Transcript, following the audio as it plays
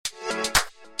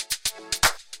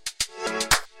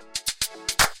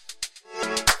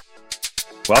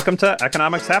Welcome to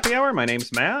Economics Happy Hour. My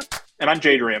name's Matt. And I'm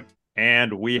Jadrian.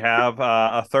 And we have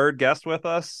a third guest with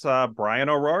us. Brian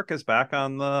O'Rourke is back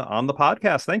on the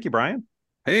podcast. Thank you, Brian.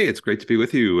 Hey, it's great to be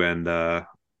with you. And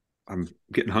I'm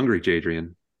getting hungry,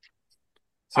 Jadrian.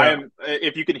 So,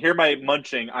 if you can hear my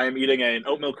munching, I am eating an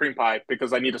oatmeal cream pie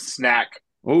because I need a snack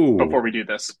before we do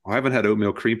this. I haven't had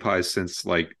oatmeal cream pies since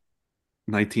like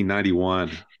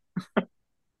 1991.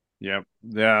 Yep.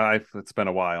 Yeah, it's been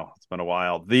a while.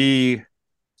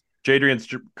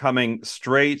 Jadrian's coming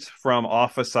straight from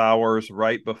office hours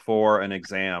right before an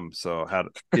exam, so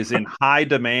is in high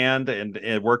demand and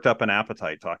it worked up an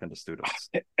appetite talking to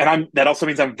students. And that also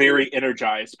means I'm very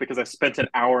energized because I spent an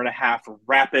hour and a half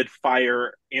rapid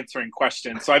fire answering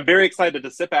questions. So I'm very excited to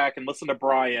sit back and listen to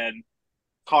Brian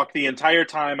talk the entire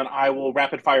time, and I will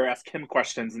rapid fire ask him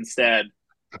questions instead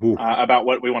about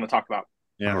what we want to talk about.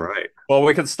 Yeah. All right. Well,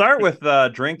 we can start with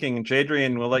drinking.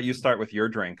 Jadrian, we'll let you start with your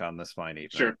drink on this fine evening.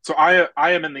 Sure. So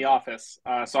I am in the office,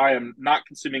 so I am not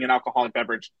consuming an alcoholic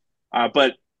beverage,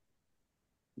 but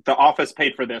the office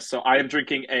paid for this. So I am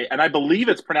drinking and I believe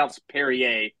it's pronounced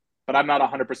Perrier, but I'm not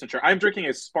 100% sure. I'm drinking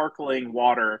a sparkling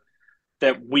water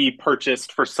that we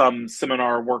purchased for some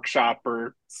seminar workshop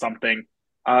or something.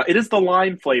 It is the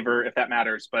lime flavor, if that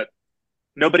matters, but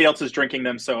nobody else is drinking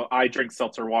them, so I drink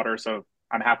seltzer water, so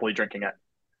I'm happily drinking it.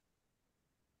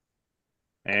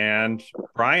 And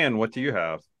Brian, what do you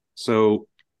have? So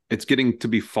it's getting to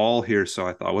be fall here, so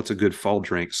I thought, what's a good fall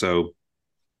drink? So,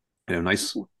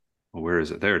 nice. Well, where is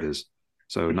it? There it is.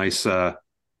 So nice,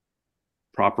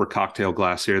 proper cocktail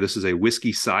glass here. This is a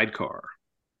whiskey sidecar.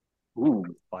 Ooh,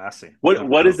 classy.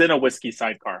 What is in a whiskey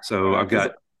sidecar? So I've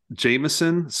got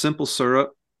Jameson, simple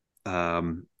syrup,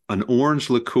 an orange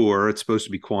liqueur. It's supposed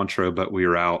to be Cointreau, but we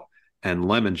are out, and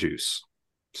lemon juice.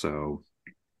 So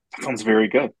that sounds very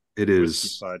good. It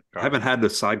is. I haven't had the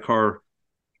sidecar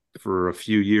for a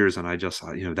few years, and I just,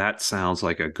 that sounds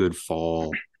like a good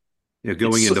fall.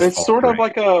 Going into it's fall sort drink. of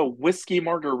like a whiskey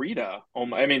margarita.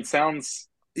 I mean, sounds.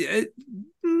 Is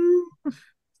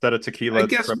that a tequila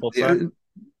triple set?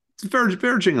 It's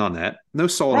verging on that. No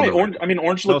salt. Right.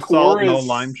 Orange no liqueur salt, is no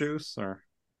lime juice, or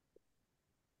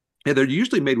they're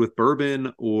usually made with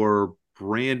bourbon or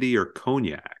brandy or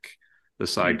cognac. The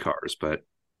sidecars, but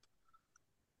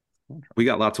we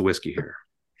got lots of whiskey here.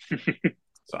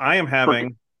 So I am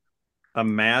having a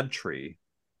Mad Tree.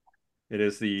 It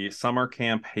is the Summer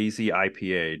Camp Hazy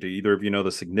IPA. Do either of you know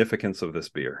the significance of this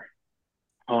beer?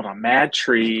 Hold on, Mad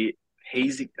Tree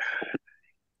Hazy.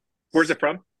 Where's it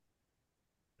from?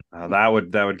 That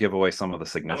would give away some of the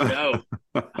significance.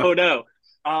 Oh no.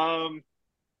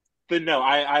 But no,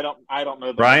 I don't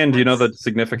know. Brian, do you know the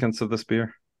significance of this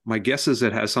beer? My guess is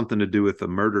it has something to do with the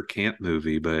Murder Camp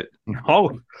movie, but no,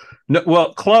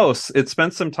 well, close. It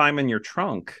spent some time in your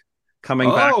trunk coming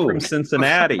back from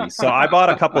Cincinnati. So I bought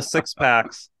a couple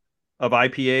 6-packs of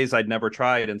IPAs I'd never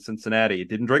tried in Cincinnati.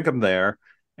 Didn't drink them there.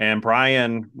 And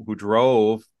Brian, who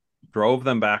drove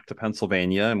them back to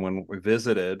Pennsylvania, and when we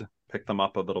visited, picked them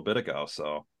up a little bit ago.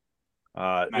 So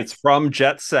nice. It's from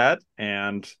Jet Set,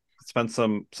 and spent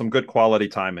some good quality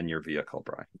time in your vehicle,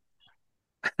 Brian.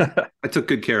 I took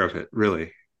good care of it,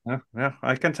 really. Yeah,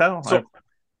 I can tell. So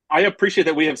I appreciate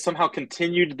that we have somehow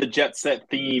continued the Jet Set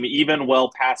theme even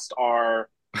well past our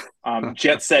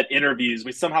Jet Set interviews.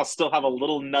 We somehow still have a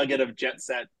little nugget of Jet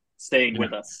Set staying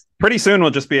with us. Pretty soon we'll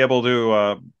just be able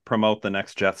to promote the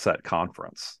next Jet Set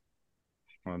conference.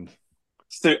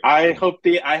 So I hope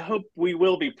we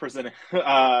will be presenting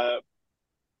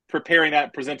preparing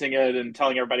that, presenting it, and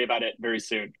telling everybody about it very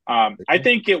soon. I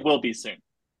think it will be soon.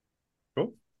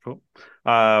 Cool.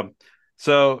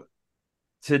 So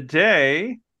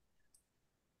today,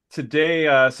 so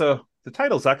the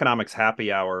title's Economics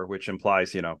Happy Hour, which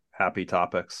implies, happy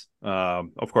topics.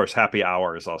 Of course, happy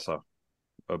hour is also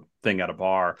a thing at a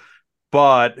bar.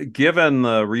 But given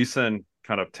the recent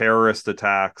kind of terrorist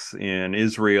attacks in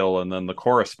Israel and then the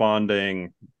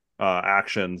corresponding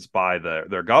actions by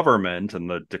their government and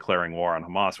the declaring war on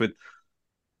Hamas,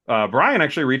 Brian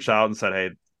actually reached out and said, hey,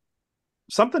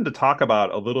 something to talk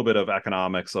about a little bit of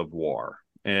economics of war.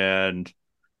 And,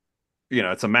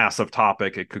 it's a massive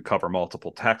topic. It could cover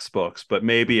multiple textbooks, but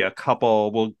maybe a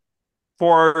couple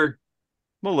for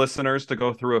the listeners to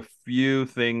go through a few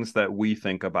things that we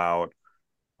think about,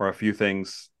 or a few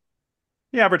things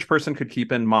the average person could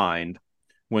keep in mind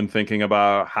when thinking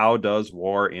about how does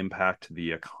war impact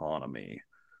the economy.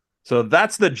 So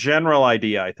that's the general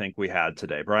idea I think we had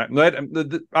today, Brian.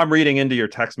 I'm reading into your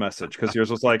text message because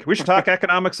yours was like, we should talk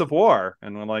economics of war.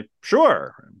 And we're like,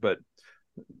 sure. But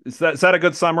is that a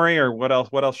good summary, or what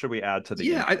else should we add to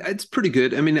the it's pretty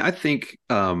good. I mean, I think,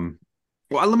 well,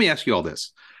 let me ask you all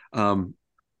this.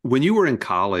 when you were in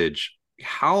college,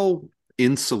 how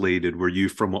insulated were you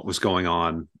from what was going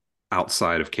on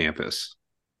outside of campus?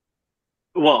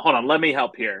 Well, hold on. Let me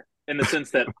help here in the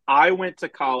sense that I went to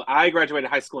college. I graduated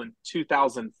high school in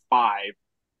 2005.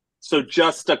 So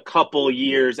just a couple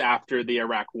years after the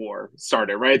Iraq War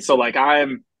started, right? So like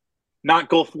I'm not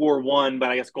Gulf War One, but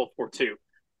I guess Gulf War Two.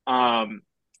 Um,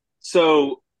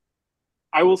 so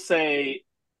I will say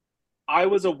I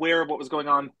was aware of what was going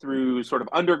on through sort of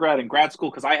undergrad and grad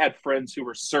school because I had friends who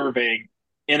were serving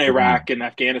in Mhm. Iraq and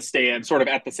Afghanistan sort of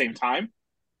at the same time.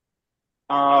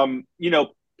 You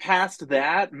know, past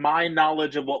that, my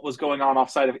knowledge of what was going on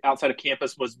outside of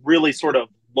campus was really sort of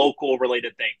local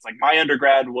related things. Like my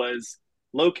undergrad was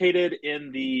located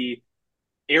in the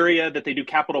area that they do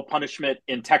capital punishment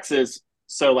in Texas.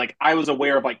 So like I was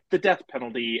aware of like the death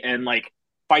penalty and like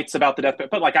fights about the death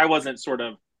penalty, but like I wasn't sort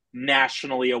of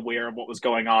nationally aware of what was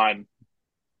going on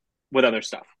with other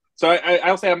stuff. So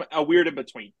I'll say I'm a weird in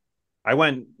between. I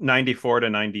went 94 to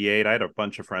 98. I had a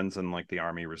bunch of friends in like the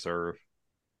Army Reserve,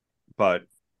 but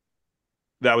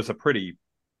that was a pretty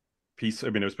piece. I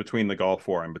mean, it was between the Gulf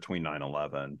War and between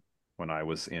 9/11 when I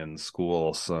was in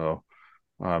school. So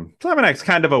I mean, I was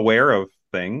kind of aware of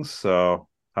things. So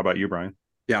how about you, Brian?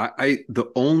 Yeah, I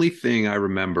the only thing I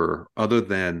remember other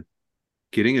than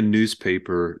getting a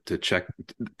newspaper to check,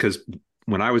 because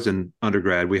when I was in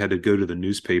undergrad, we had to go to the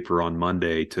newspaper on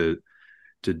Monday to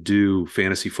do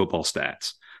fantasy football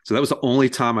stats. So that was the only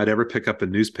time I'd ever pick up a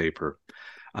newspaper.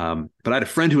 But I had a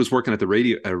friend who was working at the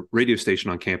radio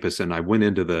station on campus, and I went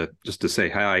into the just to say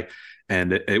hi,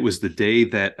 and it was the day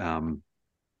that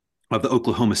of the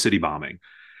Oklahoma City bombing,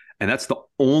 and that's the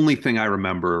only thing I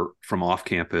remember from off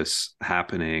campus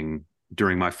happening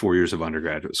during my 4 years of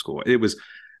undergraduate school. It was,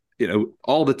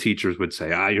 all the teachers would say,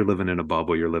 you're living in a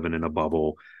bubble, you're living in a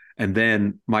bubble. And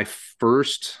then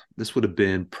this would have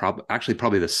been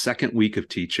probably the second week of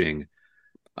teaching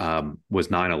was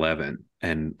 9/11.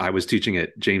 And I was teaching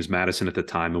at James Madison at the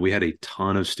time, and we had a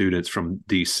ton of students from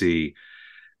DC.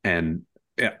 And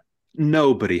yeah,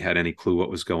 nobody had any clue what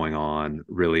was going on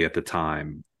really at the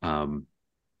time.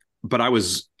 But I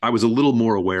was a little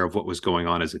more aware of what was going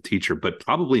on as a teacher, but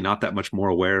probably not that much more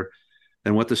aware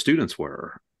than what the students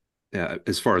were,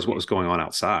 as far as what was going on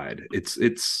outside. I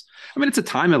mean, it's a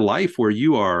time in life where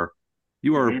you are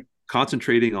Mm-hmm.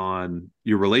 concentrating on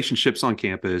your relationships on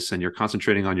campus and you're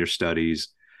concentrating on your studies.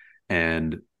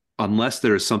 And unless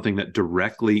there is something that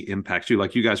directly impacts you,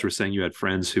 like you guys were saying, you had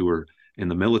friends who were in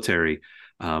the military.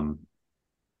 Um,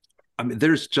 I mean,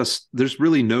 there's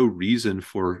really no reason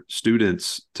for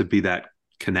students to be that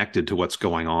connected to what's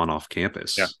going on off Yeah.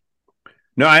 campus.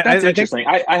 No, That's I think interesting.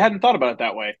 I hadn't thought about it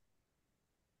that way.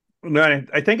 no,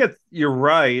 I think you're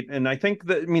right, and I think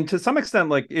that I mean to some extent,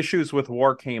 like issues with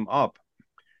war came up,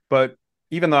 but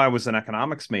even though I was an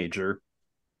economics major,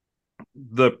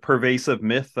 the pervasive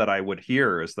myth that I would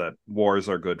hear is that wars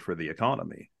are good for the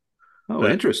economy. Oh,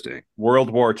 That interesting.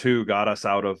 World War II got us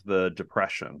out of the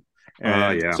depression,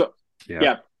 and Yeah, So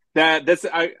yeah. yeah,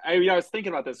 I was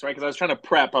thinking about this right because I was trying to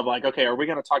prep of like, okay, are we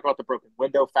going to talk about the broken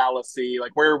window fallacy?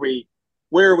 Like, where are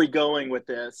we going with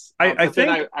this? I But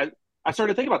then think I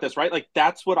started thinking about this right. Like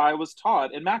that's what I was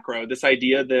taught in macro. This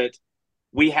idea that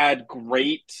we had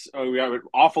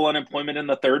awful unemployment in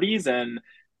the 30s, and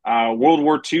World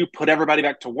War II put everybody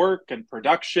back to work and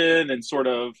production and sort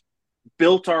of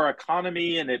built our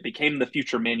economy, and it became the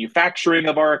future manufacturing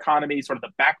of our economy, sort of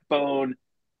the backbone.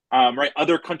 Right,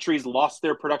 other countries lost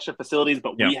their production facilities,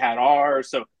 but yeah. we had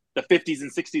ours. So the 50s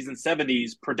and 60s and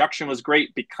 70s production was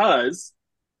great because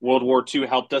World War II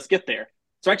helped us get there.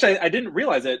 So actually, I didn't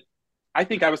realize it. I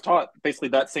think I was taught basically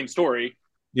that same story.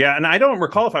 Yeah, and I don't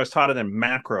recall if I was taught it in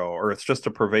macro or it's just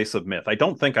a pervasive myth. I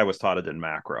don't think I was taught it in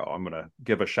macro. I'm going to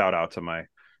give a shout out to my,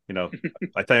 you know,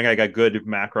 I think I got good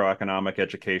macroeconomic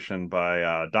education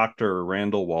by Dr.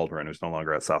 Randall Waldron, who's no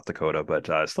longer at South Dakota,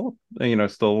 but still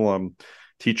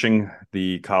teaching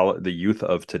the youth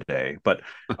of today. But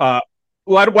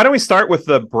why don't we start with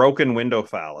the broken window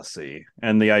fallacy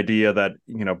and the idea that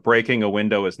breaking a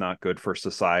window is not good for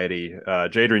society?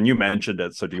 Jadrian, you mentioned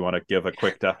it, so do you want to give a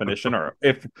quick definition, or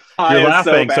if I you're am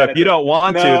so laughing, so bad if at you this. don't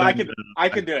want to, No, I then can I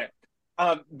can do it.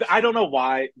 I don't know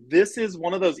why. This is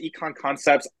one of those econ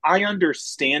concepts. I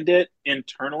understand it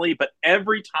internally, but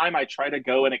every time I try to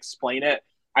go and explain it,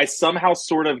 I somehow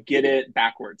sort of get it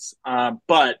backwards.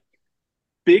 But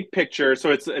big picture, so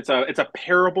it's a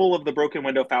parable of the broken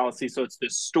window fallacy. So it's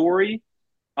this story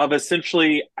of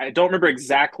essentially, I don't remember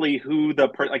exactly who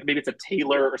like maybe it's a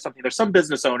tailor or something. There's some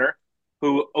business owner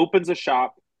who opens a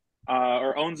shop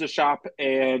or owns a shop,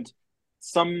 and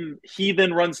some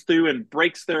heathen runs through and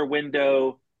breaks their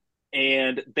window.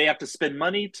 and they have to spend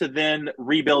money to then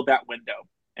rebuild that window.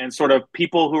 And sort of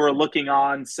people who are looking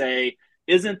on say,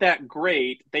 isn't that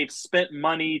great? They've spent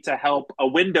money to help a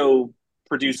window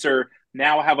producer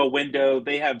now have a window.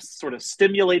 They have sort of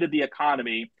stimulated the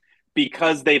economy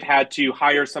because they've had to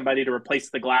hire somebody to replace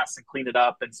the glass and clean it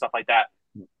up and stuff like that.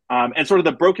 And sort of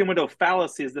the broken window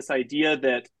fallacy is this idea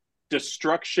that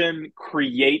destruction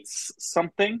creates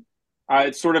something.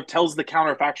 It sort of tells the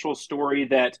counterfactual story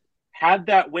that had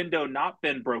that window not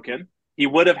been broken, he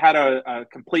would have had a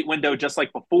complete window just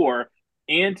like before.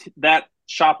 And that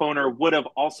shop owner would have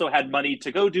also had money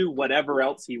to go do whatever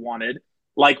else he wanted,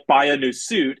 like buy a new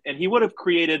suit. And he would have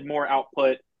created more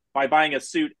output by buying a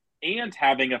suit and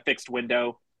having a fixed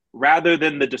window rather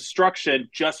than the destruction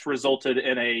just resulted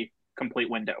in a complete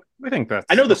window. I think that's.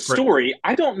 I know the story.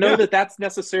 I don't know that that's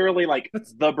necessarily like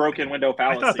that's the broken window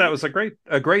fallacy. I thought that was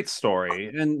a great story,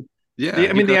 and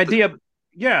Yeah, the idea.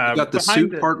 Yeah, you got the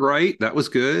suit part right. That was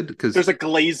good because there's a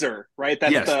glazer, right?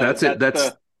 That's it.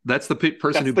 That's the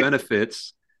person who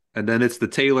benefits, and then it's the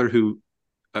tailor who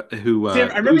I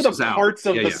remember the parts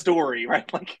of the story,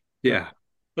 right? Like, yeah.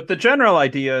 But the general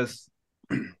idea is,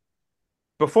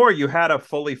 before you had a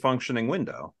fully functioning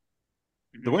window,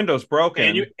 the window's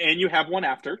broken, and you have one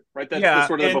after, right? That's the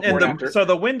sort of before and after. So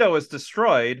the window is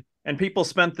destroyed, and people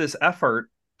spent this effort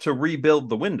to rebuild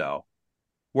the window,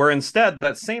 where instead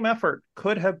that same effort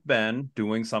could have been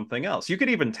doing something else. You could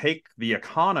even take the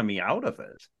economy out of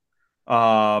it.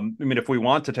 I mean, if we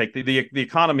want to take the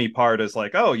economy part is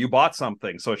like, oh, you bought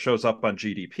something, so it shows up on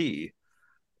GDP.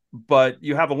 But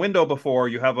you have a window before,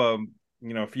 you have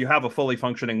if you have a fully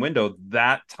functioning window,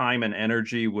 that time and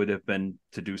energy would have been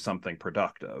to do something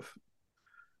productive.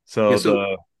 So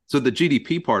the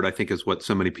GDP part, I think, is what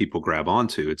so many people grab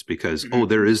onto. It's because,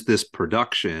 there is this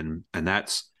production, and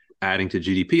that's adding to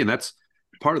GDP. And that's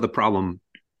part of the problem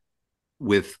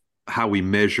with how we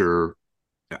measure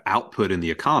output in the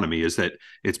economy, is that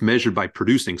it's measured by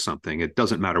producing something. It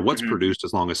doesn't matter what's produced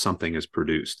as long as something is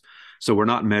produced. So we're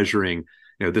not measuring,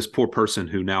 this poor person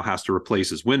who now has to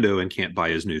replace his window and can't buy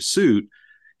his new suit.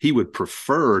 He would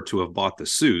prefer to have bought the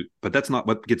suit, but that's not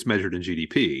what gets measured in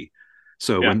GDP.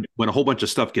 So when a whole bunch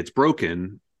of stuff gets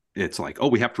broken, it's like, oh,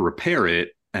 we have to repair it.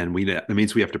 And that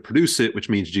means we have to produce it, which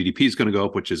means GDP is going to go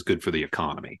up, which is good for the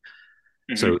economy.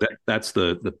 So that's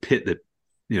the pit that,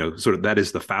 sort of, that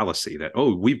is the fallacy that,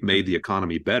 oh, we've made the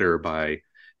economy better by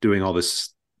doing all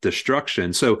this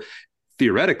destruction. So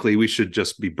theoretically, we should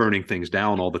just be burning things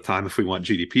down all the time if we want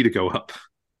GDP to go up.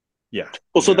 Yeah.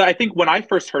 Well, so I think when I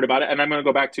first heard about it, and I'm going to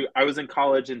go back to, I was in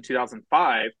college in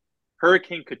 2005,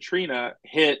 Hurricane Katrina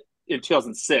hit in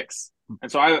 2006.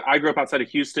 And so I grew up outside of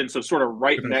Houston, so sort of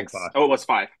right next. Oh, it was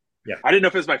 5. Yeah. I didn't know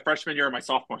if it was my freshman year or my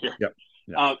sophomore year. Yep.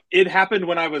 Yeah. It happened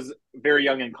when I was very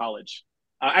young in college.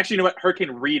 Actually, you know what?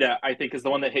 Hurricane Rita, I think, is the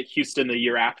one that hit Houston the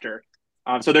year after.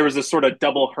 So there was this sort of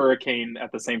double hurricane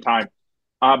at the same time.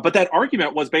 But that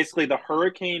argument was basically the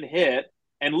hurricane hit.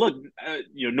 And look,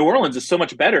 New Orleans is so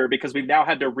much better because we've now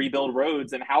had to rebuild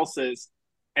roads and houses.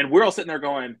 And we're all sitting there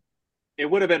going, it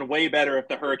would have been way better if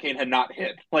the hurricane had not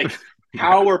hit. Like,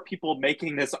 how are people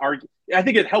making this argument? I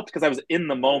think it helped because I was in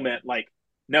the moment. Like,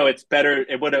 no, it's better.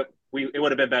 It would have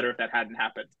been better if that hadn't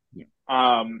happened.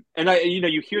 Yeah. And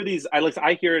you hear these.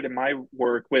 I hear it in my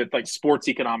work with like sports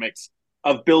economics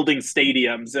of building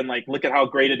stadiums and like, look at how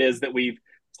great it is that we've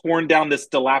torn down this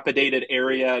dilapidated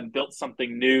area and built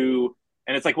something new.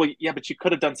 And it's like, well, yeah, but you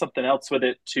could have done something else with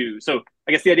it too. So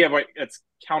I guess the idea of it's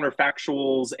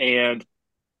counterfactuals, and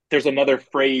there's another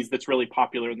phrase that's really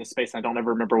popular in this space. And I don't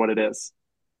ever remember what it is.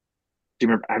 Do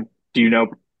you remember? Do you know,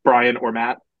 Brian or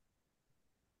Matt?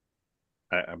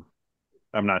 I'm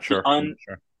not sure.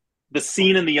 The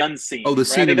seen and the unseen. Oh, the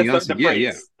seen and the unseen.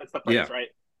 Yeah. That's the phrase,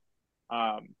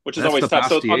 right? Which is always tough.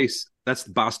 That's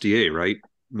the Bastier, right,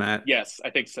 Matt? Yes, I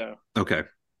think so. Okay.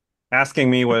 Asking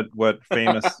me what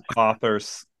famous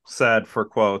authors said for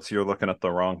quotes, you're looking at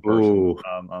the wrong person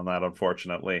on that,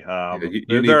 unfortunately.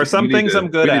 There are some things I'm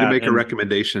good at. We need to make a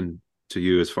recommendation to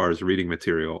you as far as reading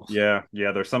material. Yeah,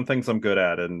 there's some things I'm good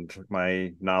at, and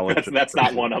my knowledge that's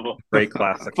not one of them. Great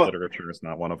classic literature is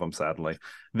not one of them, sadly.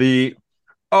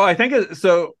 I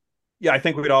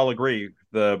think we'd all agree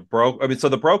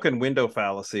the broken window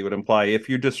fallacy would imply if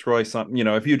you destroy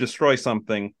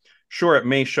something, sure, it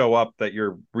may show up that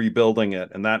you're rebuilding it,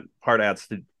 and that part adds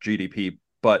to GDP,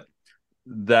 but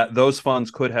that those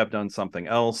funds could have done something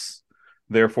else.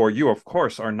 Therefore, you, of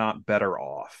course, are not better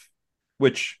off.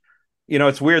 Which,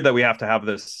 it's weird that we have to have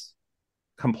this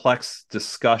complex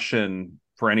discussion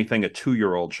for anything a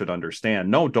 2-year-old should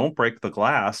understand. No, don't break the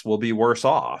glass. We'll be worse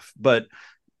off. But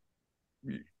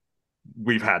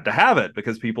we've had to have it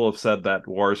because people have said that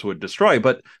wars would destroy.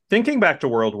 But thinking back to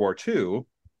World War II,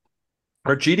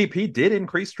 our GDP did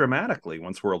increase dramatically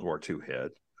once World War II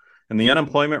hit. And the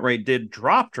unemployment rate did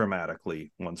drop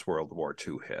dramatically once World War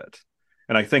II hit.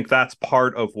 And I think that's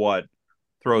part of what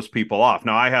throws people off.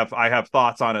 Now, I have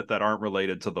thoughts on it that aren't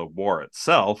related to the war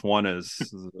itself. One is,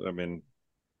 I mean,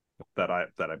 that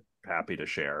I'm happy to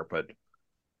share, but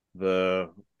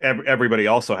everybody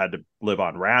also had to live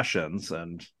on rations,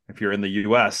 and if you're in the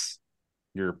US,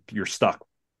 you're stuck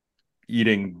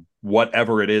eating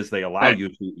whatever it is they allow Hey, you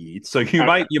to eat. So you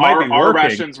might be our working.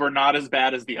 rations were not as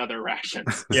bad as the other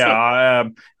rations. So Yeah,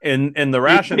 and the you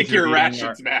rations pick you're your eating are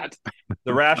rations, Matt.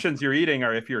 the rations you're eating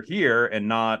are if you're here and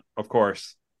not, of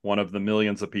course, one of the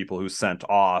millions of people who sent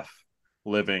off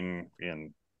living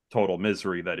in total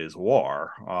misery that is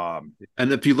war.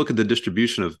 And if you look at the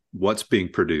distribution of what's being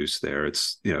produced there,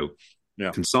 it's,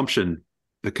 Yeah, consumption,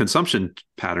 the consumption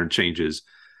pattern changes,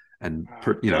 and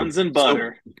Guns and so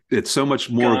butter. it's so much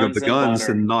more of the Guns and guns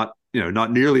butter. and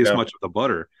not nearly as yeah. much of the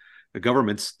butter. The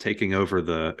government's taking over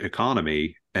the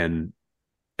economy, and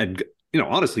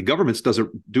honestly, governments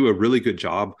doesn't do a really good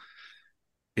job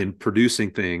in producing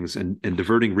things and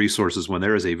diverting resources when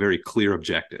there is a very clear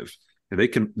objective. And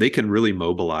they can really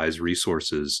mobilize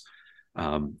resources,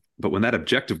 but when that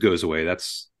objective goes away,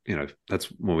 that's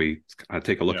when we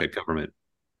take a look Yeah. at government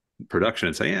production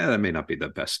and say, yeah, that may not be the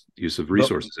best use of The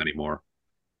resources anymore.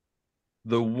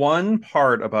 the one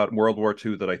part about World War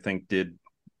II that I think did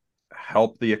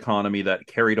help the economy that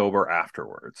carried over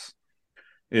afterwards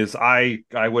is I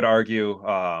would argue,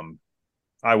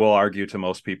 I will argue to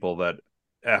most people that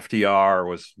FDR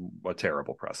was a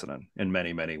terrible president in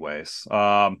many, many ways.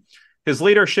 His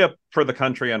leadership for the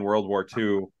country on World War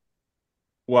II,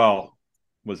 well,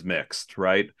 was mixed,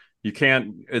 right? You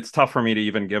can't, it's tough for me to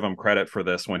even give him credit for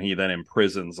this when he then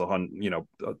imprisons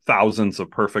thousands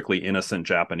of perfectly innocent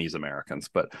Japanese Americans.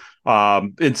 But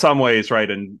in some ways, right,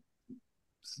 and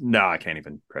no, I can't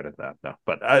even credit that. No,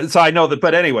 but so I know that.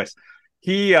 But anyways,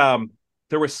 he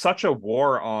there was such a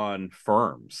war on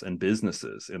firms and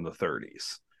businesses in the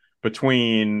 30s,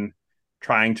 between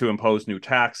trying to impose new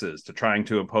taxes, to trying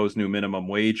to impose new minimum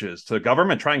wages, to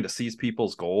government trying to seize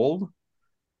people's gold,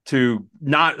 to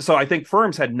not. So I think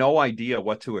firms had no idea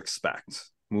what to expect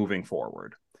moving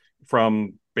forward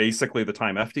from basically the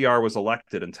time FDR was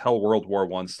elected until World War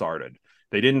I started.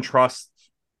 They didn't trust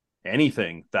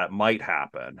anything that might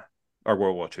happen, or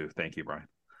World War II. Thank you, Brian.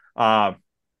 Uh,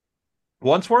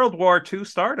 Once World War II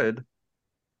started,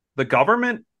 the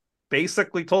government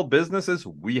basically told businesses,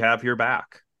 "We have your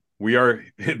back. We are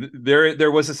there."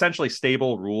 There was essentially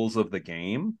stable rules of the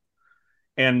game,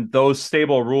 and those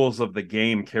stable rules of the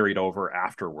game carried over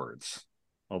afterwards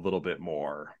a little bit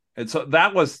more. And so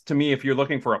that was, to me, if you're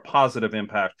looking for a positive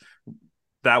impact,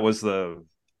 that was the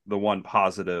one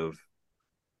positive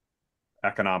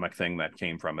economic thing that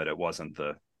came from it. It wasn't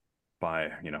the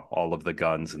buy all of the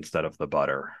guns instead of the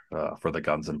butter, for the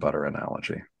guns and butter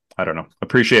analogy. I don't know.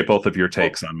 Appreciate both of your Well,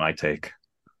 takes on my take.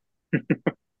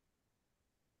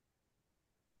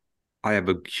 I have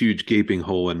a huge gaping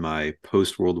hole in my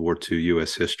post World War II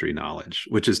U.S. history knowledge,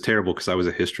 which is terrible because I was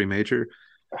a history major.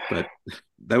 But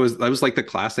that was like the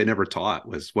class they never taught,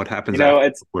 was what happens after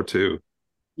it's World War II.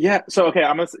 yeah. So okay,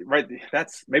 I'm gonna right.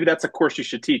 That's a course you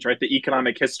should teach, right? The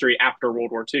economic history after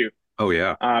World War II. Oh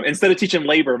yeah. Instead of teaching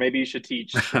labor, maybe you should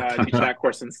teach that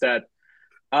course instead.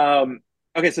 Um,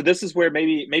 okay, so this is where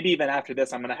maybe even after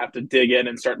this, I'm gonna have to dig in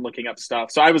and start looking up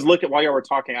stuff. So I was looking while you were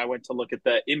talking, I went to look at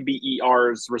the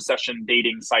MBER's recession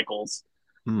dating cycles,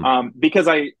 Hmm. because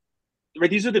right,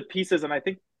 these are the pieces, and I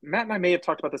think Matt and I may have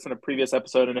talked about this in a previous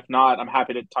episode, and if not, I'm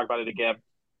happy to talk about it again.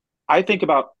 I think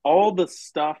about all the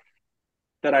stuff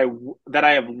that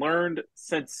I have learned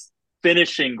since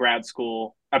finishing grad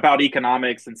school about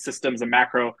economics and systems and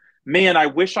macro. Man, I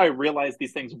wish I realized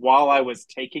these things while I was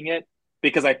taking it,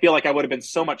 because I feel like I would have been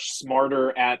so much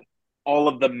smarter at all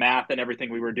of the math and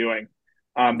everything we were doing,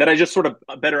 that I just sort of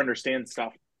better understand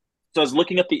stuff. So I was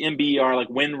looking at the MBER, like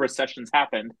when recessions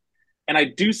happened, and I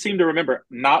do seem to remember,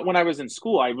 not when I was in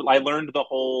school. I learned the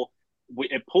whole,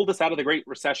 it pulled us out of the Great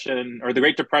Recession or the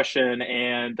Great Depression,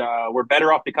 and we're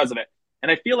better off because of it. And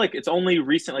I feel like it's only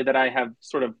recently that I have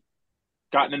sort of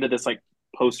gotten into this like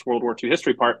post World War II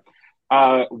history part.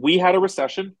 We had a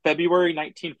recession February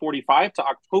 1945 to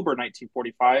October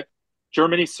 1945.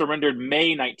 Germany surrendered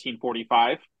May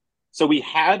 1945. So we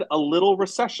had a little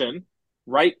recession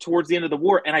right towards the end of the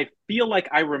war. And I feel like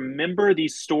I remember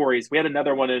these stories. We had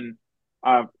another one in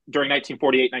during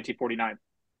 1948, 1949.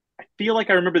 I feel like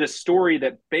I remember this story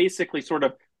that basically sort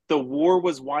of the war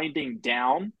was winding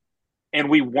down, and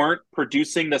we weren't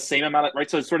producing the same amount of, right?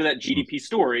 So it's sort of that GDP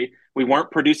story. We weren't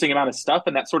producing amount of stuff,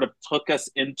 and that sort of took us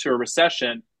into a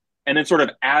recession. And then sort of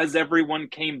as everyone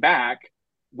came back,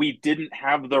 we didn't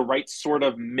have the right sort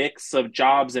of mix of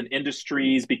jobs and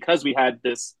industries because we had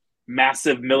this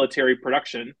massive military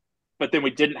production, but then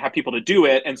we didn't have people to do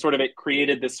it. And sort of it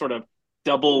created this sort of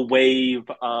double wave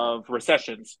of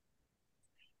recessions.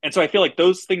 And so I feel like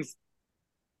those things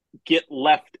get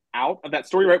left out of that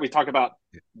story, right? We talk about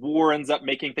war ends up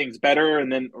making things better,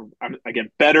 and then again,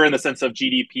 better in the sense of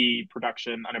GDP,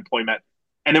 production, unemployment,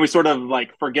 and then we sort of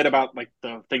like forget about like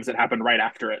the things that happened right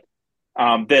after it.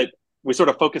 That we sort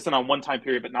of focus in on one time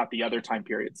period, but not the other time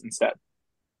periods instead.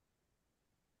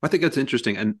 I think that's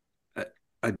interesting, and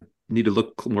I need to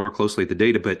look more closely at the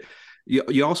data, but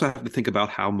you also have to think about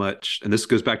how much, and this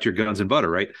goes back to your guns and butter,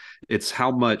 right? It's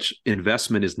how much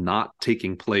investment is not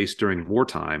taking place during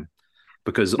wartime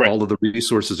because Right. all of the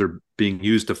resources are being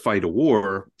used to fight a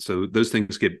war. So those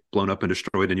things get blown up and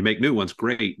destroyed, and you make new ones,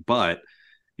 great, but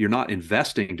you're not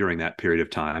investing during that period of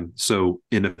time. So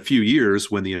in a few years,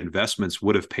 when the investments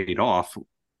would have paid off,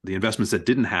 the investments that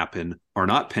didn't happen are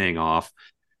not paying off.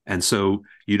 And so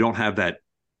you don't have that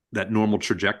normal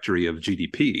trajectory of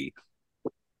GDP.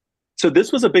 So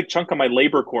this was a big chunk of my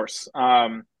labor course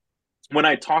when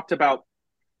I talked about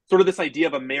sort of this idea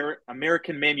of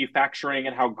American manufacturing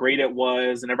and how great it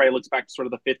was, and everybody looks back to sort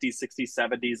of the 50s, 60s,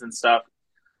 70s, and stuff.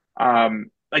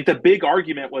 Like the big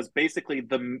argument was basically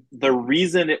the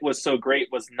reason it was so great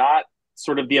was not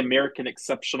sort of the American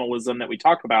exceptionalism that we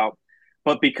talk about,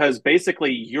 but because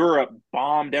basically Europe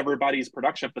bombed everybody's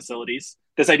production facilities.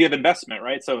 This idea of investment,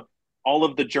 right? So all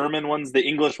of the German ones, the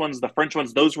English ones, the French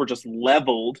ones, those were just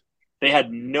leveled. They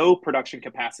had no production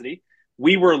capacity.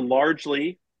 We were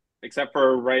largely, except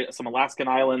for right some Alaskan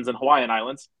islands and Hawaiian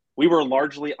islands, we were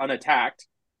largely unattacked.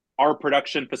 Our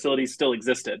production facilities still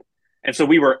existed. And so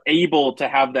we were able to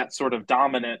have that sort of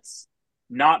dominance,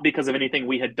 not because of anything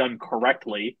we had done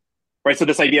correctly, right? So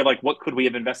this idea of like, what could we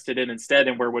have invested in instead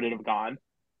and where would it have gone?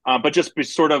 But just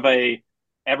sort of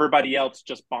everybody else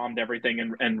just bombed everything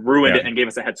and ruined Yeah. it and gave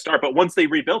us a head start. But once they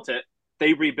rebuilt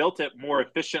it more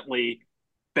efficiently,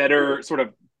 better sort of,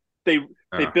 they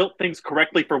built things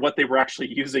correctly for what they were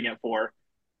actually using it for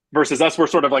versus us, we're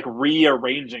sort of like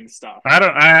rearranging stuff. I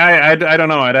don't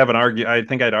know. I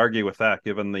think I'd argue with that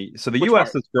given the Which US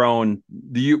part? has grown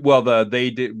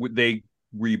they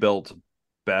rebuilt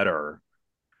better.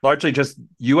 Largely just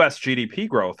US GDP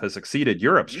growth has exceeded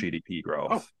Europe's Mm-hmm. GDP Oh,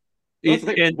 growth. that's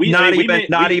the thing.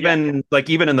 Not even like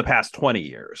even in the past 20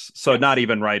 years. So yes. not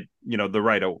even right, the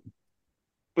right.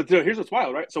 But here's what's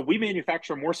wild, right? So we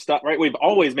manufacture more stuff, right? We've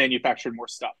always manufactured more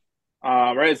stuff,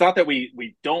 right? It's not that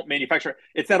we don't manufacture.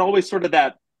 It's that always sort of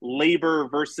that labor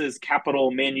versus capital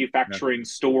manufacturing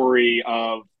story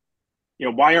of,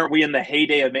 why aren't we in the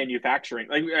heyday of manufacturing?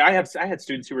 Like I had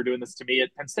students who were doing this to me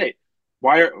at Penn State.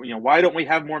 Why don't we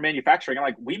have more manufacturing? I'm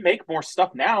like, we make more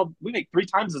stuff now. We make 3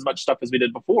 times as much stuff as we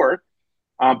did before.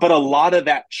 But a lot of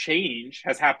that change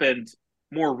has happened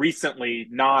more recently,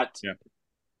 not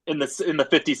in the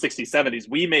 50s, 60s, 70s.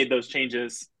 We made those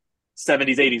changes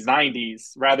 70s, 80s,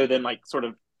 90s, rather than like sort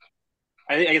of,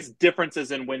 I guess,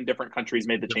 differences in when different countries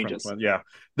made the changes. Yeah.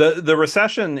 The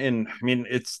recession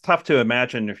it's tough to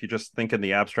imagine if you just think in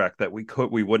the abstract that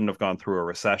we wouldn't have gone through a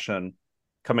recession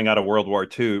coming out of World War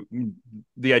II.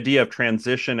 The idea of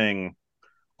transitioning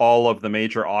all of the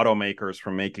major automakers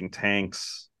from making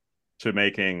tanks to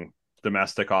making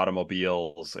domestic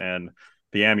automobiles and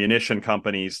the ammunition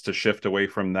companies to shift away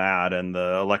from that and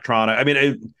the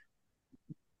electronic.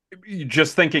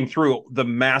 Just thinking through the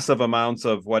massive amounts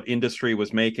of what industry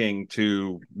was making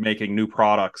to making new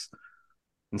products.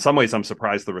 In some ways, I'm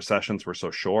surprised the recessions were so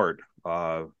short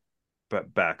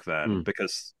back then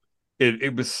because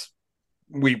it was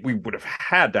we would have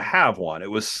had to have one. It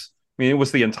was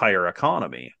the entire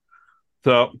economy.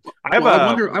 So I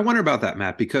wonder about that,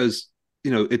 Matt, because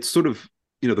it's sort of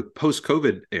the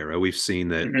post-COVID era. We've seen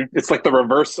that it's like the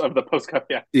reverse of the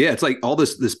post-COVID. Yeah, it's like all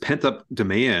this pent-up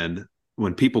demand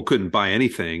when people couldn't buy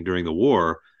anything during the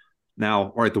war. Now,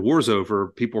 all right, the war's over,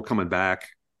 people are coming back,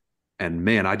 and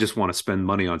man, I just want to spend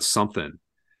money on something.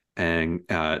 And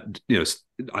I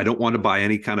don't want to buy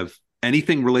any kind of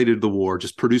anything related to the war.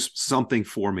 Just produce something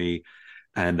for me.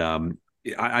 And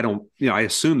I don't, I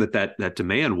assume that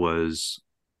demand was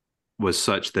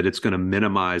such that it's going to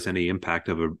minimize any impact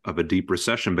of a deep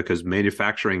recession because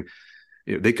manufacturing,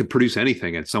 they could produce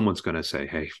anything, and someone's going to say,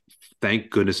 "Hey,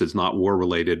 thank goodness it's not war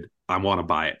related. I want to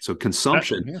buy it." So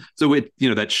consumption. So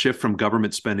that shift from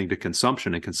government spending to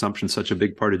consumption, and consumption is such a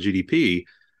big part of GDP.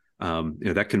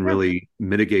 That can really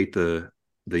mitigate the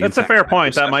the That's a impact fair of that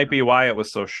point. That might recession. be why it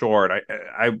was so short.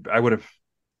 I would have.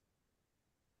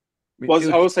 Was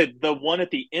I will say the one at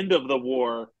the end of the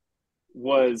war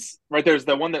was right. There's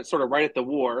the one that's sort of right at the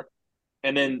war,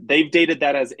 and then they've dated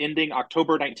that as ending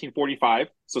October 1945,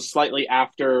 so slightly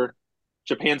after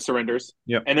Japan surrenders.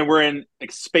 Yep. And then we're in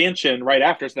expansion right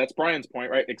after. So that's Brian's point,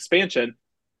 right? Expansion.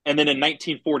 And then in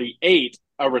 1948,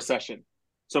 a recession.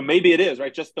 So maybe it is,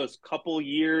 right? Just those couple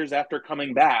years after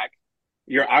coming back,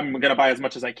 I'm going to buy as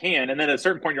much as I can. And then at a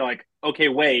certain point, you're like, okay,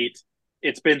 wait,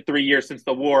 it's been 3 years since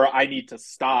the war. I need to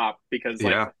stop because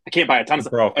like Yeah. I can't buy a ton of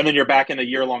stuff. Broke. And then you're back in a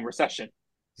year-long recession.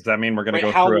 Does that mean we're going to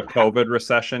Right? go through a COVID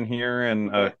recession here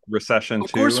and a recession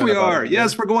Of two course in we about are. a year?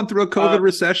 Yes, we're going through a COVID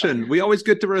recession. We always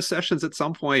get to recessions at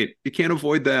some point. You can't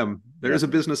avoid them. There's a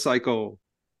business cycle.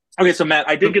 Okay, so Matt,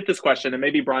 I did get this question, and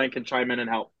maybe Brian can chime in and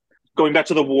help. Going back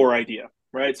to the war idea,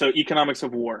 right? So economics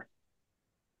of war.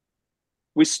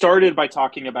 We started by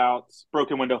talking about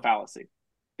broken window fallacy.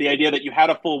 The idea that you had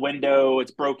a full window,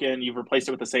 it's broken, you've replaced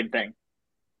it with the same thing.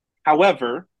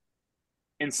 However,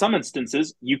 in some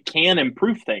instances, you can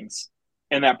improve things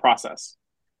in that process.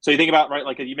 So you think about, right,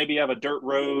 like you maybe have a dirt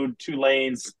road, 2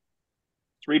 lanes,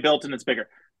 it's rebuilt and it's bigger.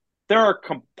 There are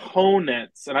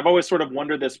components, and I've always sort of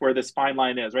wondered this where this fine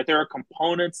line is, right? There are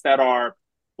components that are,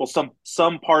 well,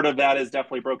 some part of that is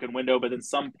definitely broken window, but then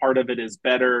some part of it is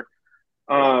better.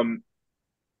 In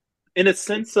a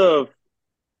sense of,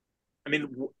 I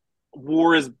mean,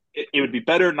 war is, it would be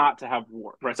better not to have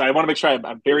war, right? So I want to make sure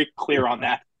I'm very clear on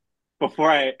that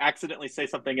before I accidentally say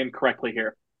something incorrectly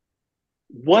here.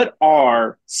 What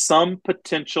are some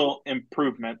potential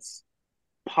improvements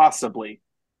possibly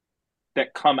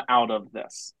that come out of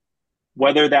this?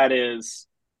 Whether that is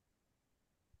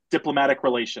diplomatic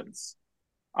relations,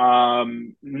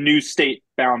 new state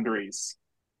boundaries,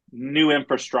 new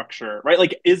infrastructure, right?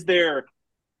 Like, is there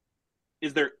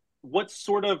what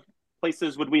sort of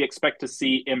places would we expect to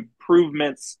see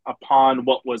improvements upon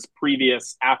what was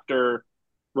previous after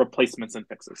replacements and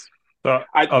fixes? So,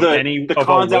 of any The of a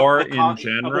cons out war the in con of a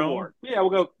general? war. Yeah,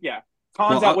 we'll go. Yeah,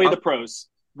 cons Well, outweigh the pros.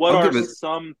 What I'll are give it.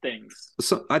 some things?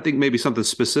 So I think maybe something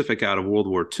specific out of World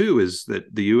War II is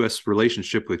that the U.S.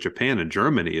 relationship with Japan and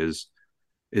Germany is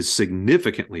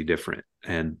significantly different,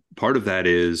 and part of that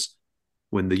is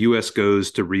when the U.S. goes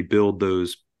to rebuild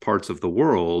those parts of the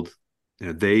world,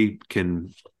 they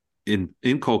can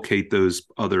inculcate those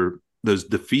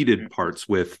defeated parts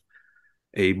with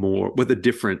a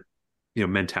different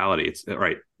mentality. It's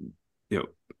right.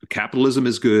 Capitalism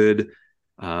is good.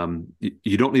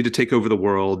 You don't need to take over the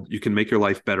world. You can make your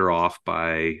life better off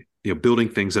by building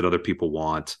things that other people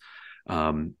want,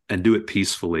 and do it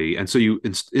peacefully. And so you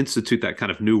institute that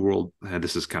kind of new world. And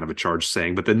this is kind of a charged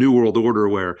saying, but the new world order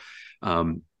where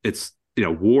it's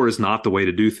war is not the way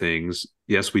to do things.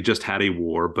 Yes, we just had a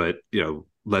war, but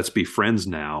let's be friends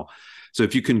now. So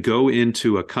if you can go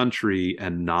into a country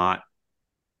and not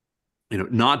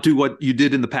do what you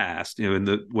did in the past, in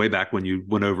the way back when you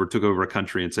took over a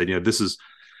country and said, this is,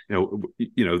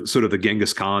 sort of the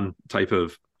Genghis Khan type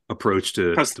of approach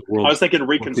to world. I was thinking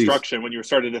Reconstruction when you were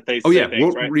starting to say yeah,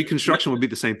 things, right? Reconstruction would be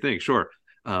the same thing. Sure.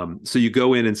 So you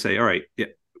go in and say, all right, yeah,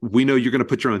 we know you're going to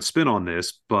put your own spin on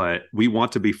this, but we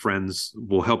want to be friends.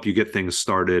 We'll help you get things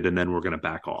started, and then we're going to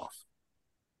back off.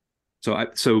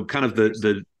 So kind of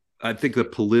I think the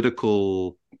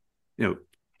political,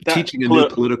 teaching a new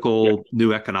political,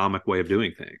 new economic way of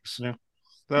doing things. Yeah,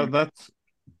 that's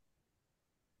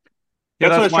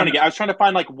what I was trying to get. I was trying to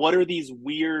find like what are these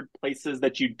weird places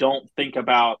that you don't think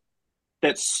about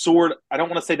that I don't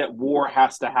want to say that war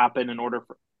has to happen in order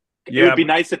for. It would be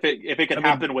nice if it could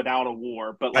happen without a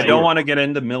war, but I don't want to get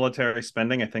into military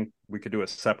spending. I think we could do a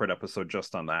separate episode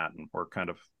just on that, and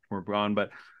we're gone. But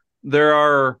there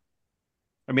are,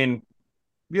 I mean,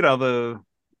 I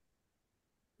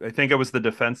think it was the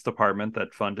Defense Department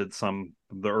that funded some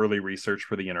of the early research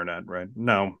for the internet, right?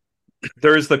 No,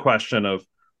 there is the question of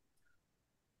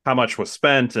how much was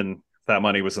spent, and if that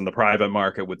money was in the private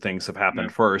market, would things have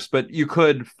happened first? But you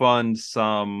could fund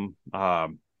some.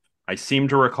 I seem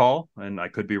to recall, and I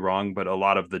could be wrong, but a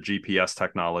lot of the GPS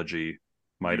technology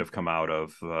might have come out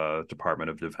of Department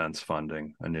of Defense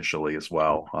funding initially as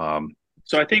well.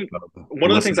 So I think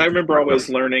one of the things I remember always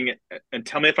learning, and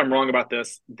tell me if I'm wrong about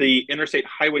this, the interstate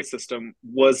highway system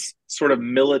was sort of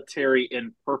military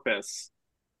in purpose.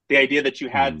 The idea that you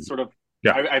had sort of,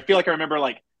 I feel like I remember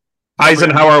like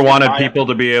Eisenhower wanted people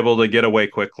to be able to get away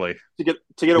quickly. To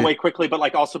get away quickly, but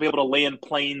like also be able to land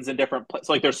planes in different places.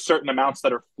 So like there's certain amounts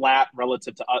that are flat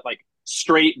relative to like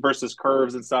straight versus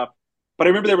curves and stuff. But I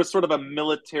remember there was sort of a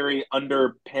military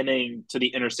underpinning to the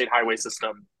interstate highway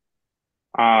system.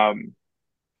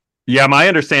 Yeah, my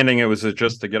understanding it was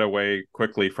just to get away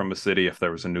quickly from a city if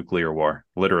there was a nuclear war.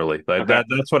 Literally, Okay.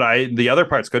 that's what I. The other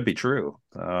parts could be true.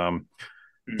 Hmm.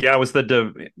 Yeah, it was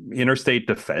the Interstate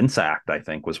Defense Act, I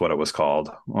think, was what it was called.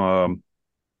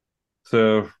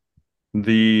 So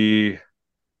the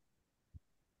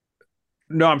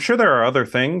no, I'm sure there are other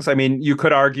things. I mean, you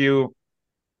could argue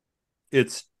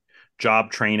it's job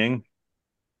training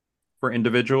for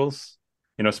individuals,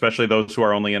 especially those who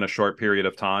are only in a short period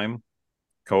of time.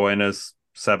 Go in as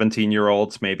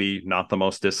 17-year-olds, maybe not the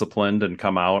most disciplined, and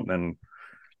come out and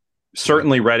Yeah.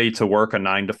 certainly ready to work a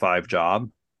 9 to 5 job.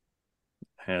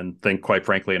 And think, quite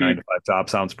frankly, a nine Hmm. to five job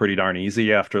sounds pretty darn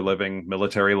easy after living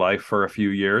military life for a few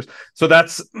years. So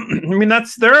that's, I mean,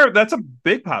 that's a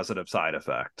big positive side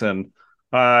effect. And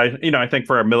I think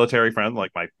for a military friend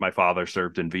like my father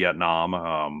served in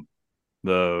Vietnam.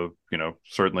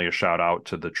 Certainly a shout out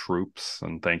to the troops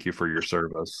and thank you for your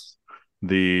service.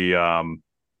 The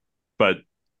But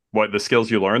what the skills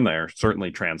you learn there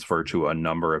certainly transfer to a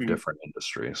number of Hmm. different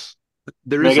industries.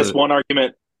 There I mean, I is guess a one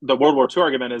argument, the World War II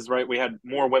argument is right. We had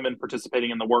more women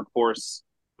participating in the workforce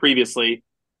previously,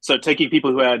 so taking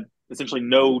people who had essentially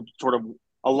no sort of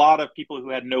a lot of people who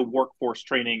had no workforce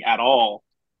training at all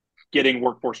getting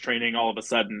workforce training all of a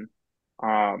sudden.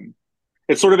 Um,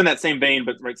 it's sort of in that same vein,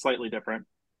 but right, slightly different.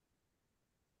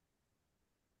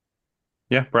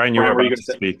 Yeah, Brian, you were Brian, were you about going to to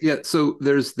say? speak. yeah. So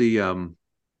there's the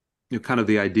kind of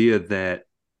the idea that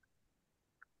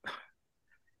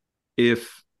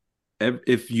if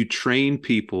if you train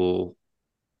people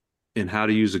in how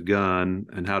to use a gun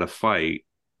and how to fight,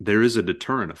 there is a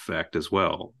deterrent effect as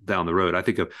well down the road. I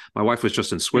think of my wife was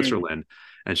just in Mm. Switzerland,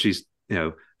 and she's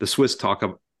the Swiss talk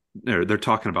of they're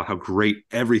talking about how great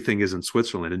everything is in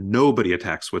Switzerland, and nobody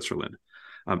attacks Switzerland.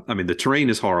 I mean, the terrain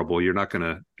is horrible. You're not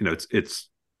going to, it's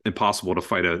impossible to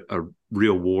fight a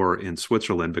real war in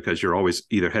Switzerland because you're always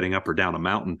either heading up or down a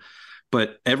mountain.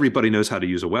 But everybody knows how to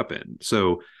use a weapon.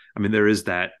 So, I mean, there is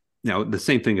that. Now, the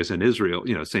same thing as in Israel.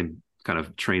 Same kind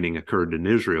of training occurred in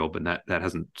Israel, but that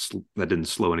didn't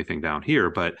slow anything down here.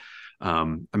 But I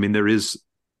mean, there is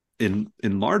in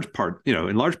large part,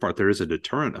 there is a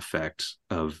deterrent effect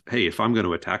of, hey, if I'm going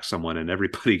to attack someone and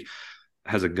everybody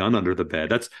has a gun under the bed.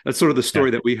 That's sort of the Yeah, story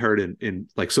that we heard in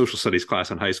like social studies class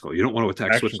in high school. You don't want to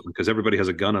attack actually. Switzerland because everybody has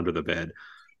a gun under the bed.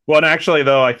 Well, and actually,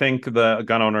 though, I think the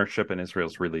gun ownership in Israel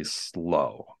is really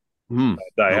slow. Hmm.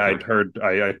 Okay.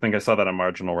 I think I saw that on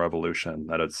Marginal Revolution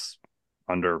that it's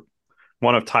under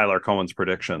one of Tyler Cohen's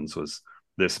predictions was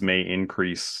this may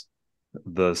increase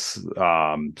the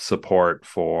support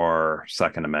for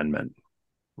Second Amendment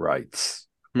rights.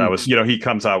 That Hmm. was, he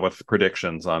comes out with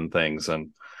predictions on things, and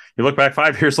you look back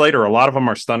 5 years later, a lot of them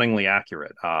are stunningly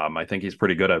accurate. I think he's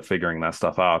pretty good at figuring that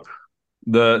stuff out.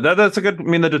 That's a good. I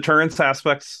mean, the deterrence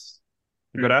aspect's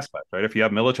a good Mm. aspect, right? If you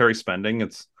have military spending,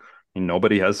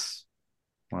 nobody has.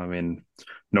 I mean,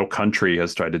 no country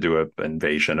has tried to do an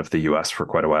invasion of the U.S. for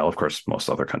quite a while. Of course, most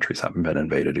other countries haven't been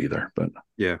invaded either. But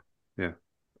Yeah. Yeah.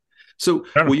 So,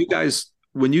 I don't will know. you guys,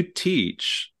 when you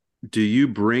teach, do you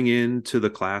bring into the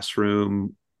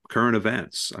classroom current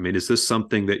events? I mean, is this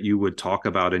something that you would talk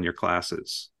about in your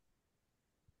classes?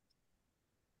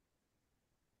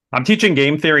 I'm teaching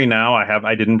game theory now.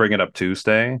 I didn't bring it up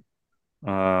Tuesday.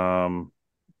 Um,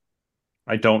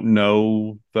 I don't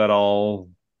know that I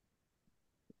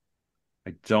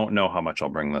don't know how much I'll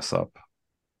bring this up.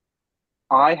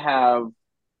 I have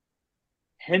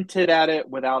hinted at it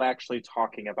without actually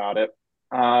talking about it.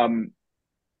 Um,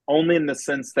 Only in the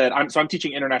sense that I'm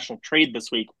teaching international trade this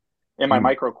week in my Hmm.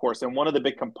 micro course, and one of the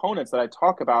big components that I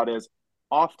talk about is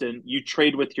often you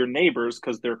trade with your neighbors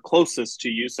because they're closest to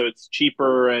you, so it's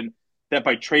cheaper, and that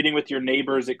by trading with your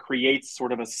neighbors it creates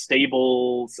sort of a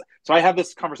stable. So I have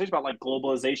this conversation about like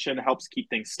globalization helps keep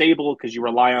things stable because you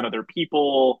rely on other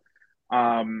people.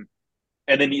 um,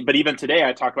 and then but even today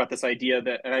I talk about this idea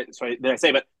that then I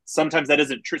say but sometimes that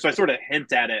isn't true, so I sort of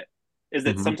hint at it, is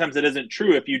that Hmm. sometimes it isn't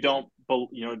true if you don't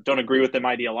agree with them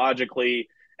ideologically.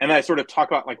 And then I sort of talk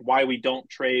about like why we don't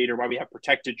trade or why we have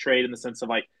protected trade in the sense of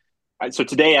like, so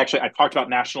today actually I talked about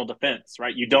national defense,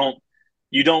 right? You don't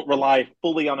rely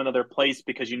fully on another place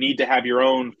because you need to have your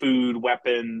own food,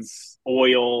 weapons,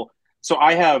 oil. So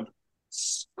I have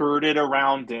skirted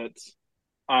around it.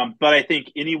 But I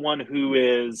think any of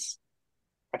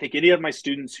my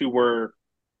students who were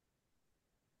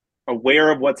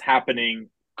aware of what's happening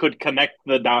could connect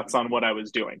the dots on what I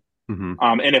was doing. Hmm.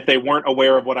 And if they weren't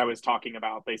aware of what I was talking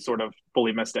about, they sort of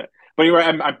fully missed it. But anyway,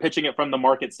 I'm pitching it from the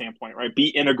market standpoint, right? Be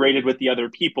integrated with the other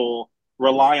people,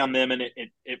 rely on them, and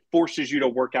it forces you to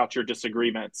work out your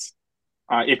disagreements.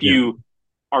 If Yeah. you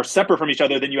are separate from each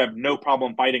other, then you have no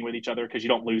problem fighting with each other because you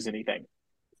don't lose anything.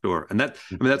 Sure. And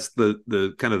that's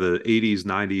the kind of the 80s,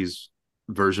 90s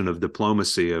version of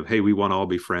diplomacy of, hey, we want to all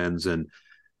be friends. And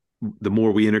the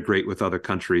more we integrate with other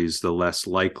countries, the less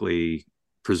likely,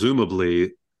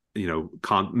 presumably,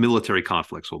 military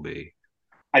conflicts will be.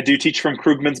 I do teach from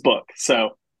Krugman's book,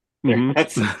 so there. Mm-hmm.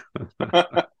 That's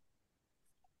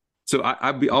So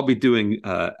I'll be doing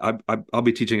I'll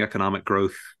be teaching economic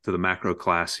growth to the macro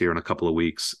class here in a couple of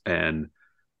weeks, and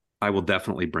I will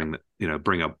definitely bring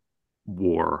up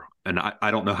war. And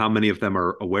I don't know how many of them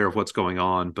are aware of what's going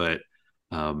on, but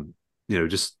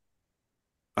just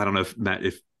I don't know if Matt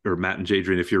and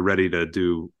Jadrian, if you're ready to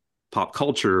do pop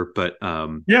culture, but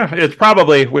yeah, it's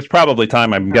probably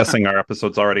time. I'm guessing our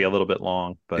episode's already a little bit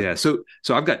long, but yeah. So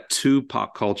I've got two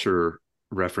pop culture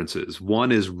references.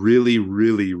 One is really,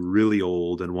 really, really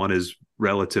old, and one is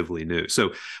relatively new.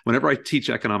 So whenever I teach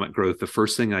economic growth, the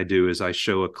first thing I do is I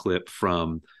show a clip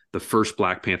from the first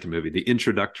Black Panther movie, the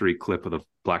introductory clip of the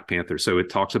Black Panther. So it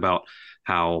talks about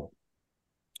how,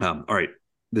 all right,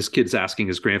 this kid's asking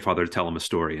his grandfather to tell him a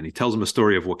story, and he tells him a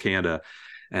story of Wakanda,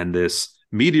 and this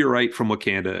meteorite from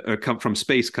Wakanda, from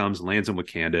space, comes and lands in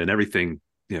Wakanda, and everything,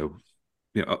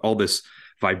 all this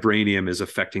vibranium is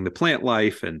affecting the plant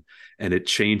life, and it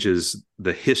changes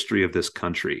the history of this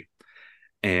country.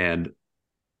 And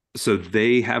so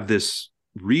they have this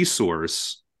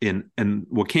resource and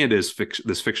Wakanda is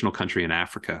this fictional country in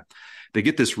Africa. They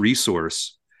get this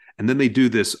resource, and then they do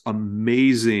this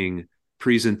amazing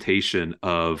presentation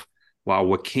of, wow,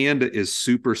 Wakanda is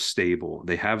super stable.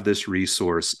 They have this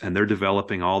resource, and they're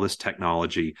developing all this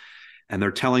technology, and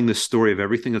they're telling the story of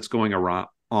everything that's going on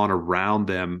around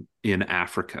them in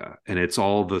Africa. And it's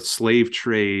all the slave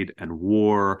trade and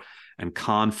war and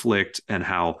conflict, and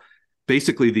how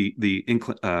basically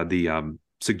the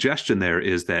suggestion there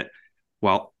is that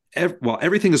while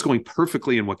everything is going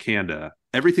perfectly in Wakanda,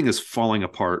 everything is falling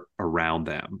apart around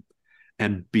them.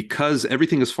 And because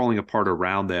everything is falling apart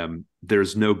around them,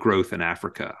 there's no growth in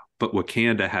Africa. But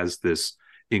Wakanda has this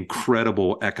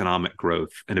incredible economic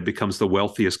growth, and it becomes the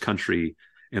wealthiest country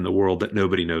in the world that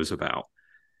nobody knows about.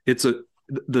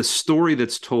 The story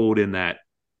that's told in that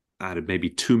maybe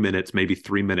 2 minutes, maybe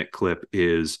 3 minute clip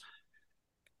is,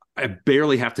 I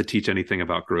barely have to teach anything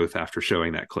about growth after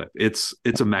showing that clip. It's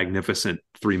a magnificent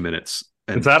 3 minutes.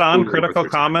 Is that on Critical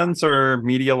Commons or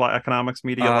Economics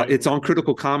Media? It's on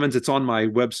Critical Commons. It's on my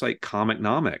website,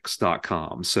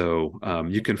 comicnomics.com. So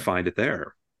you can find it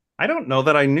there. I don't know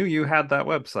that I knew you had that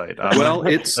website. Well,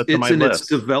 it's in its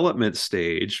development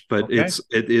stage, but okay.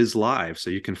 It is live, so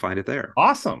you can find it there.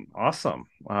 Awesome.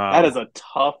 That is a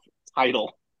tough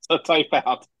title to type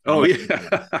out. Oh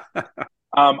yeah.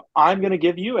 I'm going to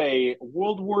give you a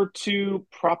World War II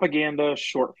propaganda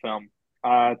short film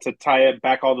to tie it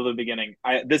back all to the beginning.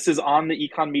 This is on the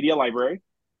Econ Media Library.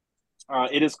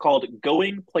 It is called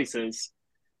Going Places.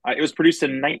 It was produced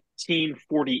in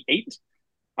 1948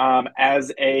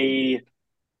 as it's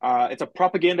a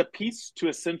propaganda piece to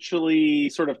essentially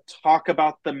sort of talk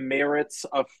about the merits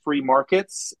of free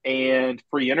markets and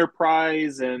free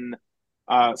enterprise, and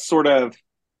sort of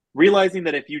realizing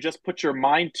that if you just put your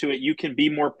mind to it, you can be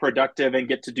more productive and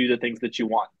get to do the things that you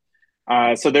want.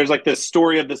 So there's like this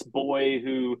story of this boy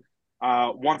who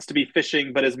wants to be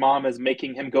fishing, but his mom is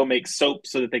making him go make soap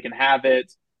so that they can have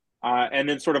it. And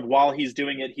then sort of while he's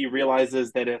doing it, he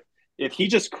realizes that if he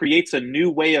just creates a new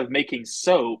way of making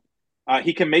soap,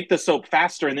 he can make the soap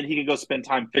faster, and then he can go spend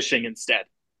time fishing instead.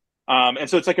 And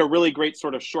so it's like a really great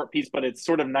sort of short piece, but it's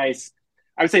sort of nice.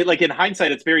 I would say, like, in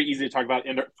hindsight, it's very easy to talk about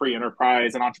free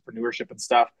enterprise and entrepreneurship and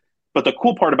stuff. But the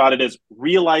cool part about it is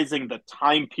realizing the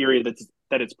time period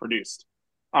that it's produced,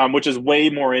 which is way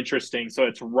more interesting. So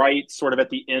it's right sort of at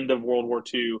the end of World War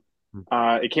II.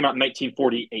 It came out in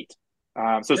 1948.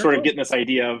 So sort of getting this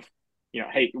idea of,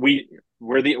 hey,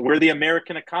 we're the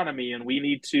American economy, and we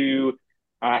need to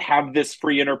have this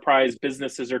free enterprise.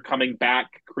 Businesses are coming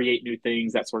back, create new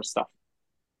things, that sort of stuff.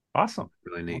 Awesome.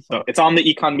 Really neat. So it's on the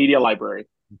Econ Media Library.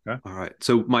 Okay. All right.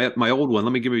 So my old one,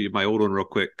 let me give you my old one real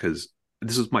quick, because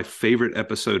this is my favorite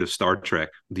episode of Star Trek,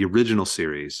 the original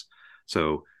series.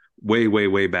 So way, way,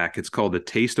 way back. It's called The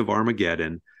Taste of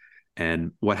Armageddon.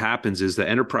 And what happens is the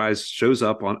Enterprise shows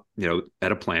up on,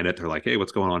 at a planet. They're like, hey,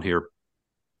 what's going on here?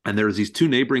 And there's these two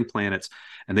neighboring planets,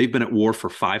 and they've been at war for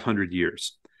 500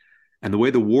 years. And the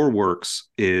way the war works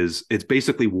is it's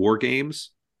basically war games.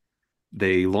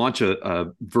 They launch a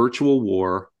virtual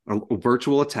war, a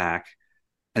virtual attack.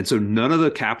 And so none of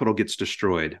the capital gets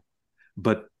destroyed.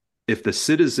 But if the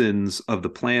citizens of the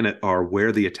planet are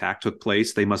where the attack took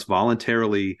place, they must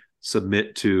voluntarily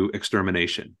submit to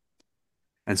extermination.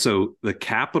 And so the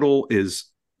capital is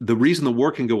the reason the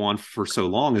war can go on for so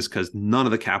long is because none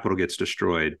of the capital gets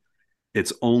destroyed.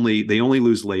 It's only they only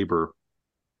lose labor,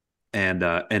 and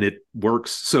it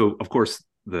works. So of course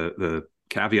the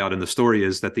caveat in the story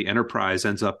is that the Enterprise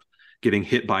ends up getting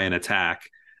hit by an attack,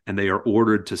 and they are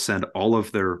ordered to send all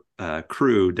of their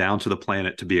crew down to the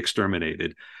planet to be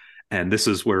exterminated. And this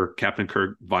is where Captain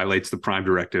Kirk violates the Prime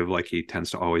Directive, like he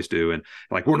tends to always do. And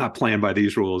like, we're not playing by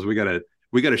these rules. We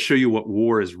gotta show you what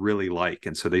war is really like.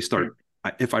 And so they start.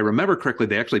 If I remember correctly,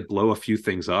 they actually blow a few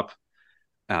things up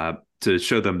to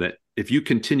show them that if you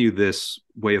continue this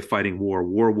way of fighting war,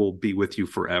 war will be with you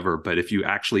forever. But if you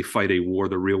actually fight a war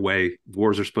the real way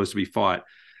wars are supposed to be fought,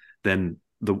 then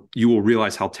you will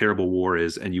realize how terrible war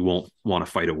is, and you won't want to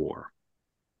fight a war.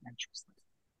 Interesting.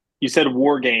 You said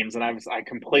War Games, and I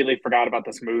completely forgot about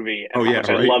this movie and how much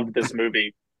I loved this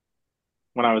movie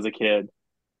when I was a kid.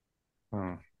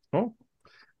 Cool.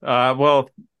 Well,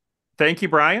 thank you,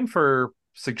 Brian, for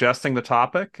suggesting the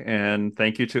topic, and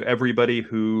thank you to everybody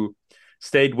who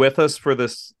stayed with us for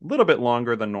this little bit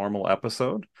longer than normal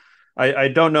episode. I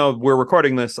don't know. We're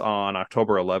recording this on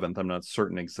October 11th. I'm not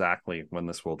certain exactly when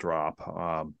this will drop.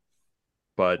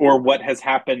 Or what has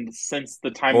happened since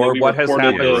the time that we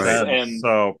recorded this. And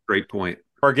so, great point.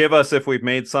 Forgive us if we've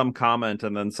made some comment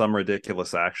and then some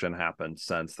ridiculous action happened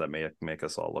since that may make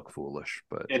us all look foolish.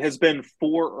 But it has been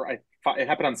it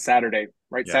happened on Saturday,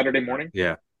 right? Yeah. Saturday morning.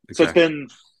 Yeah. Exactly. So it's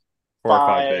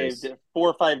been 4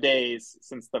 or 5 days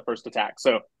since the first attack.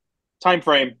 So time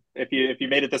frame, if you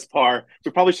made it this far, we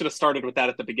probably should have started with that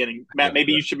at the beginning. Matt,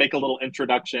 maybe you should make a little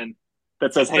introduction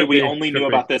that says, hey, we only knew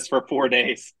about this for 4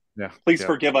 days. Yeah. Please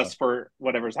forgive us for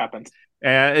whatever's happened.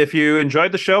 And if you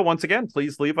enjoyed the show, once again,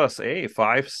 please leave us a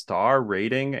 5-star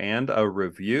rating and a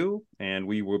review, and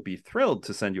we will be thrilled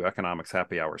to send you Economics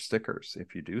Happy Hour stickers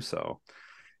if you do so.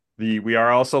 We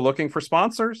are also looking for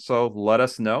sponsors, so let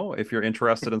us know if you're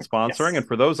interested in sponsoring. Yes. And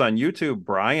for those on YouTube,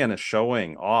 Brian is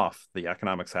showing off the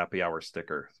Economics Happy Hour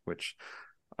sticker, which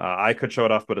I could show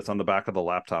it off, but it's on the back of the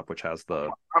laptop, which has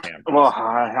the camera. Well,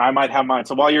 I might have mine.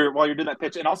 So while you're doing that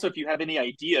pitch, and also if you have any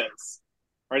ideas,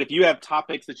 right? If you have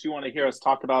topics that you want to hear us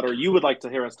talk about, or you would like to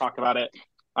hear us talk about it,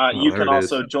 you can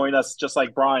also join us, just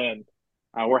like Brian.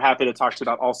 We're happy to talk to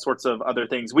you about all sorts of other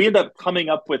things. We end up coming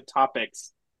up with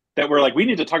topics that we're like, we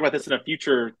need to talk about this in a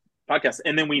future podcast,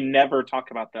 and then we never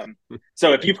talk about them.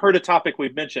 So if you've heard a topic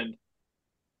we've mentioned,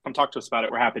 come talk to us about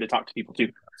it. We're happy to talk to people too.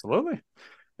 Absolutely.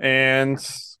 And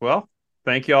well,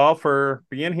 thank you all for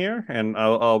being here. And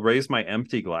I'll raise my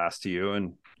empty glass to you,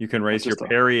 and you can raise your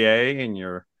Perrier and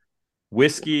your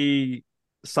whiskey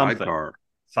something.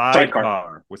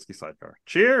 Sidecar. Whiskey sidecar.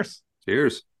 Cheers.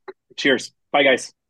 Cheers. Cheers. Bye, guys.